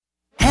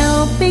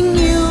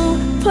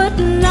put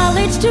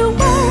knowledge to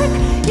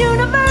work.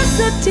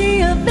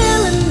 University of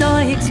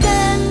Illinois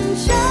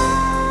Extension.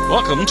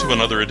 Welcome to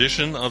another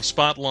edition of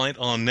Spotlight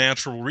on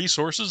Natural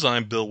Resources.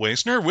 I'm Bill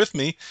Wasner. With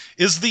me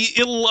is the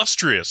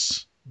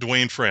illustrious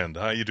Dwayne Friend.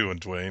 How you doing,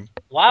 Dwayne?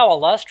 Wow,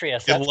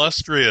 illustrious.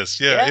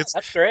 Illustrious, yeah.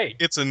 That's great.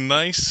 It's a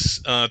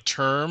nice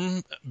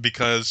term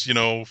because,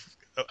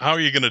 how are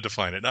you going to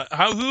define it?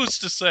 Who's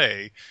to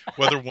say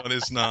whether one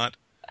is not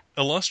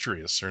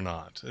illustrious or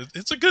not?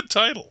 It's a good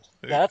title.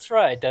 That's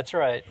right.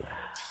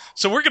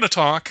 So we're going to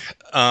talk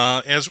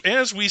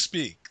as we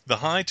speak. The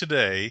high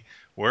today,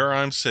 where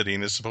I'm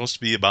sitting, is supposed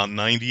to be about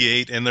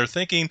 98, and they're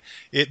thinking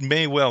it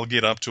may well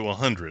get up to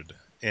 100.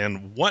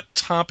 And what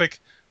topic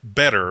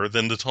better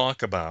than to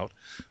talk about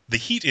the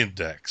heat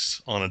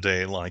index on a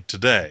day like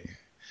today?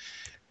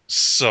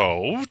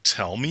 So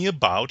tell me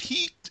about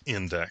heat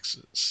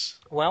indexes.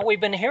 Well, we've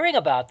been hearing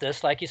about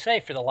this, like you say,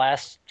 for the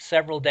last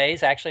several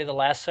days, actually the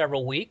last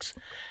several weeks.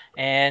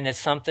 And it's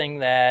something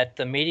that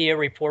the media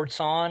reports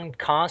on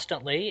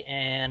constantly.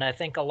 And I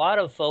think a lot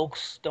of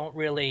folks don't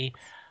really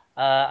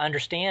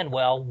understand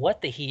well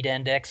what the heat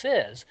index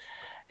is.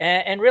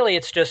 And really,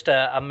 it's just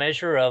a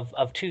measure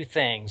of two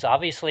things.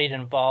 Obviously, it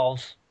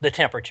involves the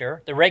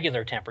temperature, the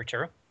regular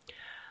temperature.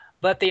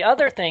 But the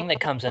other thing that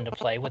comes into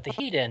play with the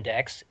heat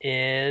index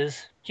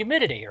is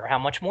humidity, or how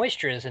much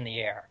moisture is in the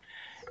air.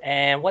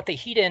 And what the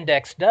heat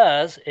index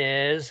does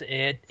is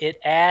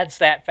it adds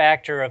that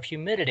factor of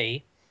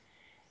humidity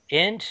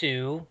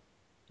into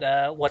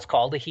what's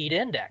called the heat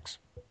index.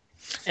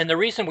 And the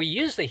reason we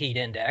use the heat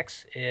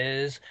index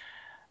is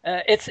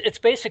it's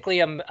basically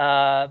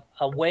a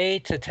way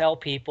to tell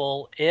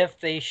people if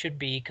they should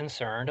be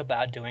concerned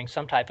about doing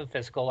some type of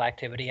physical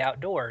activity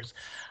outdoors.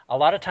 A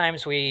lot of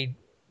times we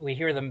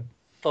hear them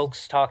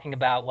folks talking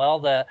about, well,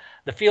 the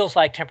feels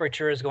like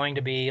temperature is going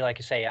to be, like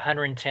you say,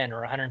 110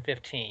 or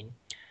 115.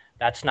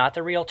 That's not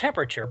the real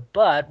temperature,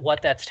 but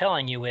what that's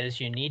telling you is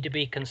you need to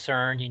be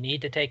concerned, you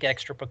need to take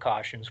extra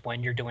precautions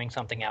when you're doing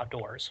something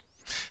outdoors.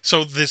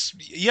 So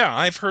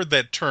I've heard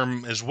that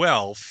term as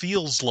well.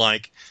 Feels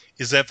like,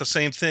 is that the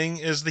same thing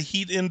as the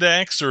heat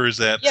index, or is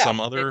that some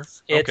other?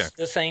 It's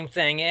the same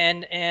thing.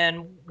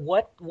 And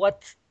what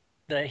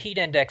the heat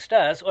index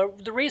does, or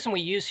the reason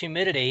we use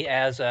humidity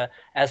as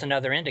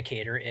another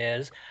indicator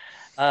is,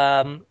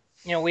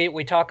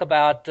 we talk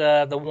about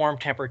the warm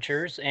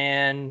temperatures,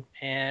 and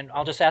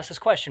I'll just ask this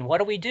question: what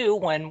do we do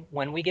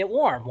when we get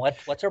warm?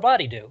 What's our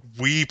body do?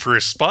 We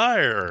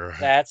perspire.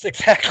 That's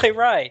exactly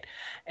right.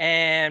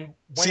 And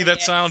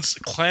that sounds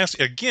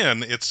classy.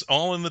 Again, it's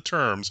all in the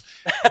terms.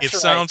 It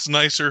sounds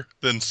nicer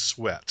than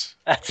sweat.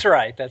 That's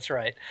right.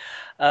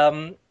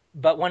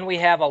 But when we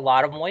have a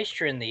lot of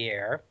moisture in the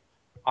air,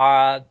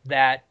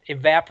 that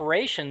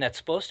evaporation that's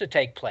supposed to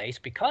take place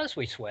because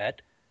we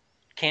sweat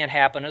can't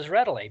happen as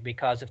readily,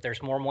 because if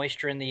there's more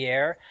moisture in the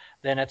air,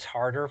 then it's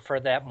harder for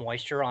that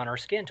moisture on our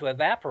skin to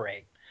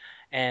evaporate.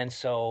 And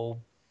so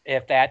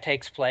if that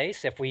takes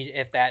place,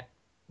 if that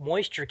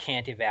moisture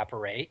can't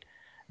evaporate,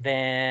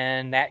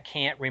 then that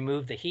can't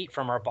remove the heat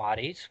from our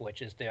bodies,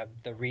 which is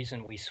the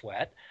reason we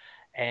sweat.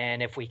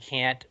 And if we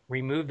can't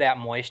remove that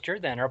moisture,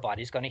 then our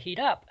body's going to heat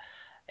up.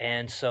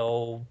 And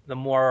so the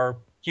more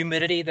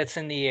humidity that's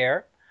in the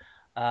air,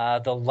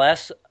 the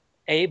less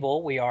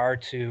able we are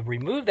to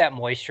remove that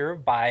moisture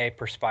by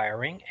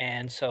perspiring,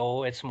 and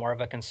so it's more of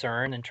a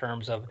concern in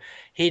terms of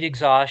heat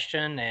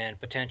exhaustion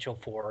and potential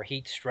for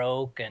heat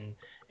stroke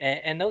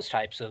and those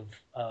types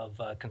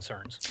of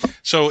concerns.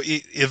 So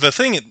the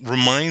thing it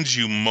reminds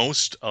you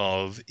most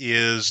of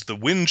is the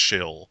wind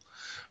chill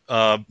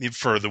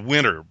for the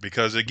winter,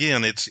 because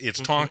again, it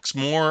talks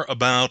more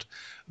about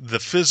the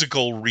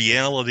physical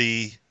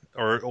reality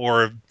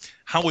or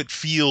how it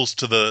feels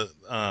to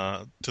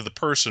the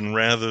person,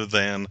 rather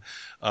than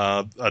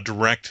a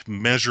direct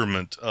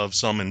measurement of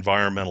some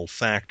environmental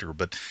factor.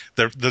 But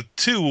the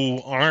two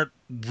aren't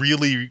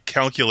really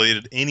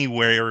calculated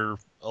anywhere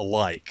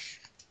alike.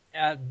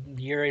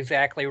 You're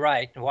exactly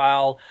right.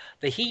 While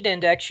the heat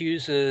index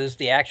uses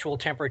the actual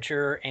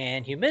temperature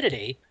and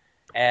humidity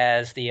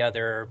as the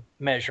other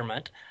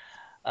measurement,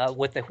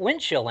 with the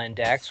wind chill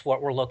index,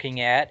 what we're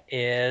looking at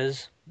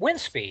is wind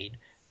speed.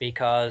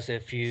 Because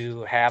if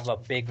you have a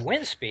big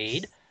wind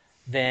speed,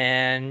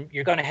 then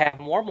you're going to have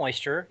more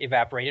moisture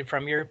evaporated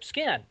from your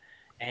skin.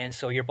 And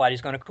so your body's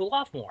going to cool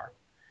off more.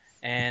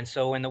 And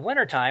so in the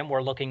wintertime,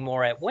 we're looking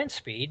more at wind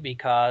speed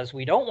because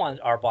we don't want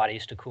our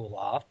bodies to cool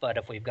off. But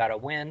if we've got a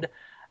wind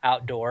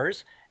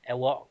outdoors,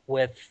 and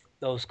with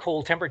those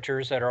cold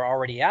temperatures that are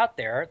already out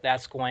there,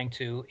 that's going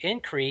to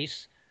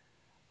increase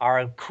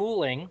our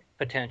cooling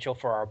potential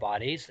for our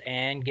bodies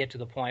and get to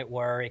the point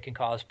where it can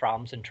cause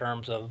problems in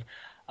terms of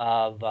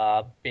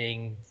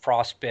being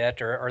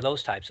frostbite or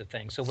those types of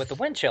things. So with the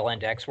wind chill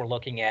index, we're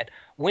looking at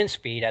wind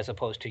speed as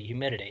opposed to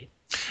humidity.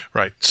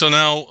 Right. So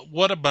now,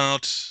 what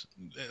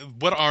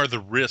are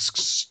the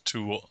risks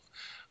to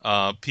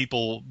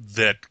people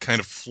that kind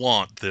of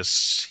flaunt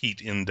this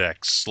heat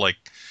index? Like,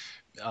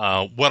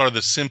 what are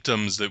the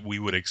symptoms that we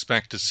would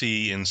expect to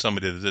see in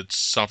somebody that's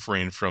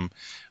suffering from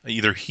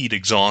either heat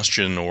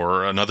exhaustion,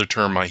 or another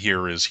term I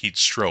hear is heat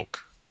stroke?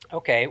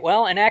 Okay,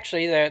 well, and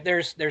actually,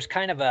 there's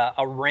kind of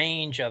a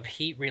range of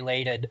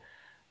heat-related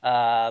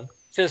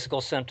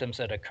physical symptoms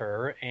that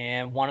occur,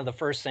 and one of the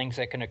first things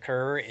that can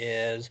occur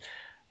is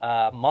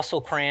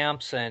muscle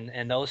cramps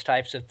and those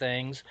types of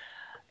things.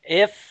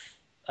 If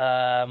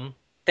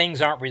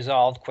things aren't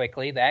resolved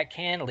quickly, that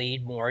can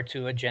lead more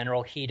to a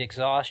general heat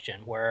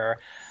exhaustion, where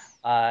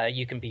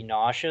you can be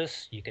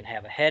nauseous, you can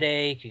have a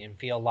headache, you can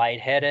feel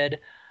lightheaded.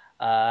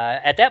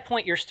 At that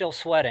point, you're still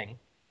sweating.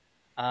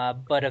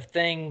 But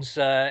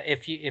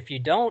if you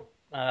don't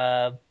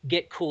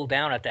get cooled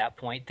down at that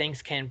point,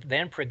 things can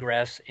then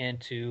progress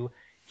into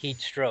heat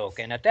stroke.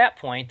 And at that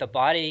point, the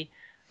body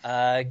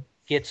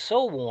gets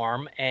so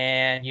warm,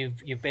 and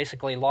you've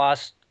basically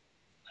lost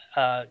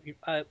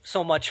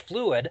so much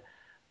fluid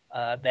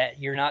that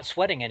you're not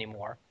sweating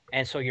anymore.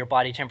 And so your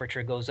body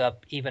temperature goes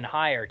up even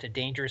higher to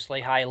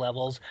dangerously high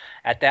levels.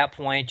 At that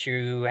point,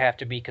 you have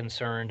to be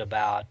concerned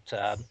about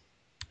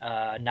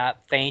not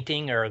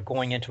fainting or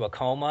going into a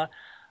coma.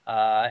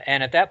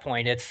 And at that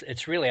point,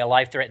 it's really a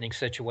life-threatening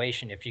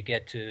situation if you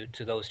get to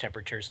those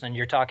temperatures. Then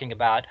you're talking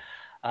about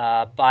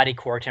body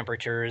core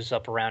temperatures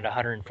up around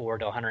 104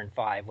 to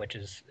 105, which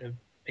is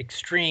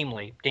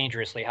extremely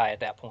dangerously high at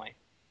that point.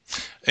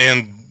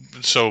 And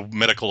so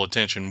medical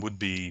attention would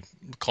be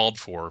called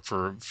for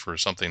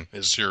something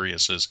as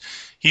serious as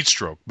heat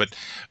stroke. But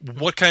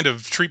what kind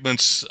of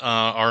treatments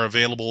are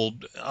available,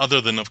 other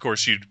than, of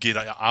course, you'd get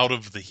out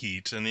of the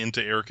heat and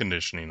into air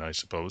conditioning, I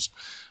suppose?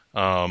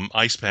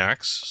 Ice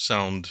packs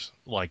sound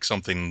like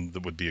something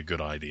that would be a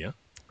good idea.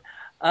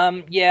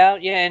 Yeah,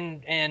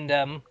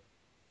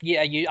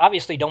 you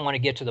obviously don't want to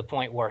get to the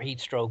point where heat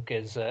stroke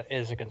is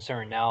a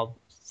concern. Now,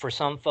 for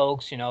some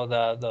folks,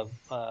 the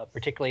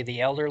particularly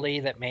the elderly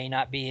that may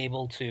not be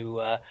able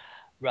to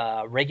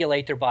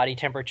regulate their body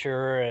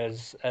temperature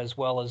as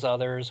well as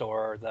others,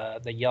 or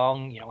the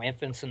young,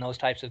 infants and those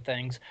types of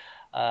things.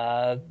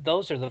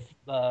 Those are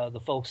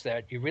the folks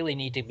that you really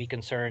need to be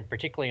concerned,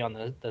 particularly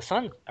on the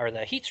sun or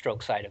the heat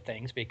stroke side of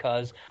things,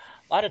 because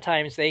a lot of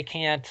times they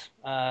can't,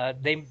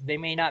 they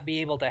may not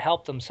be able to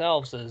help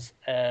themselves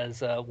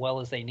as well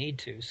as they need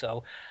to.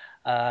 So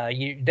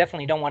you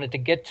definitely don't want it to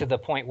get to the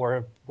point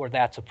where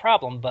that's a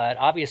problem. But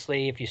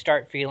obviously, if you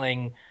start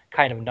feeling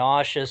kind of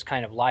nauseous,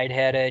 kind of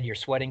lightheaded, you're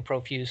sweating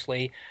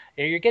profusely,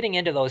 you're getting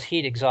into those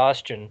heat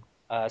exhaustion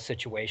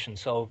situations.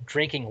 So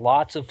drinking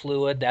lots of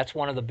fluid, that's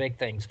one of the big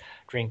things.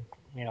 Drink,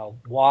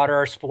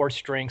 water,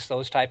 sports drinks,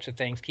 those types of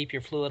things. Keep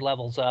your fluid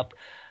levels up.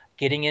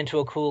 Getting into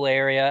a cool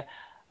area.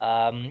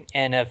 And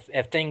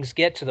if things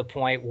get to the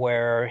point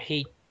where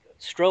heat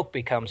stroke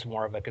becomes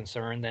more of a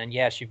concern, then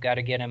yes, you've got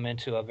to get them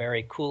into a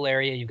very cool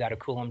area. You've got to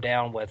cool them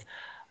down with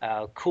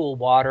cool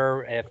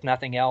water. If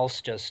nothing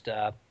else, just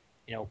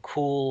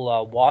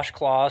cool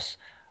washcloths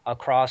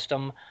across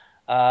them.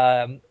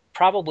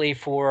 Probably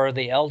for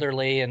the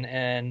elderly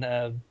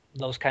and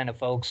those kind of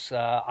folks,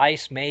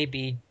 ice may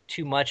be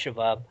too much of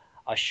a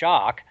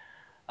shock.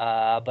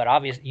 But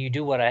obviously, you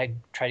do want to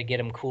try to get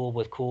them cool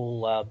with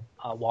cool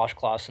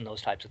washcloths and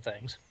those types of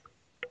things.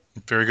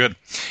 Very good.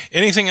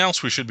 Anything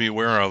else we should be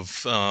aware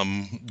of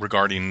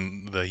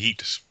regarding the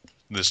heat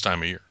this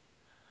time of year?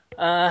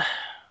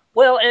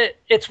 Well,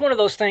 it's one of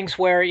those things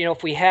where,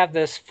 if we have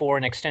this for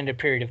an extended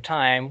period of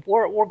time,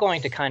 we're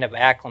going to kind of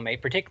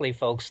acclimate, particularly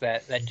folks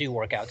that do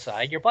work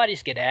outside. Your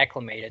bodies get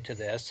acclimated to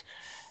this.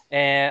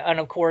 And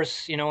of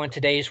course, in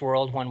today's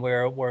world, when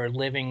we're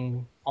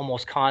living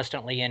almost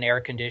constantly in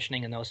air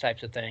conditioning and those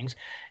types of things,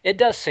 it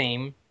does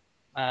seem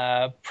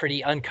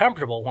pretty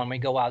uncomfortable when we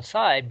go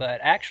outside, but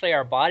actually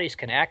our bodies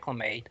can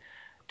acclimate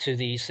to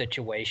these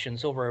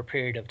situations over a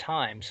period of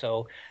time.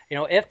 So,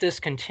 if this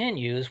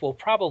continues, we'll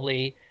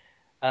probably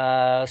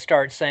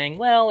start saying,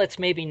 well, it's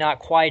maybe not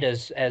quite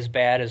as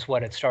bad as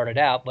what it started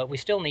out, but we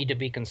still need to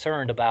be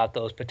concerned about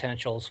those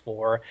potentials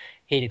for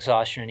heat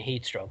exhaustion and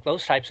heat stroke.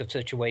 Those types of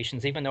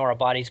situations, even though our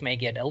bodies may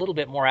get a little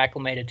bit more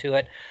acclimated to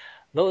it,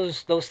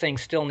 those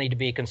things still need to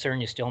be a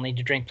concern. You still need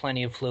to drink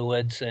plenty of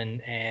fluids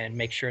and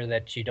make sure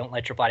that you don't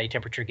let your body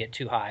temperature get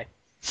too high.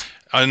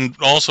 And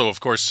also, of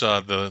course,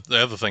 the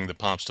other thing that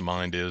pops to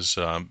mind is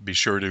be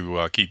sure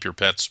to keep your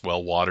pets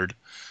well watered,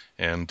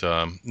 and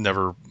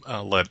never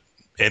let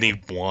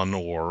anyone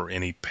or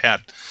any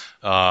pet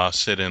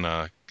sit in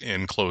a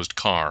enclosed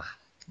car.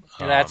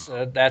 That's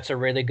a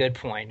really good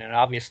point. And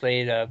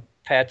obviously, the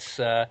pets,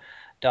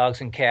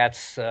 dogs and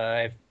cats,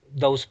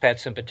 those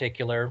pets in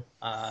particular,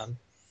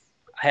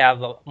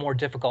 have a more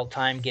difficult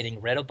time getting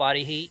rid of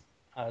body heat.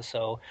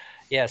 So,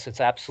 yes,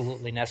 it's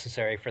absolutely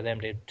necessary for them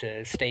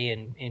to stay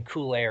in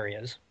cool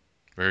areas.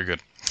 Very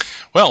good.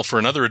 Well, for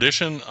another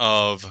edition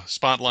of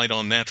Spotlight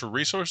on Natural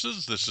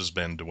Resources, this has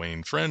been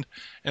Dwayne Friend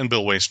and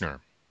Bill Wasner.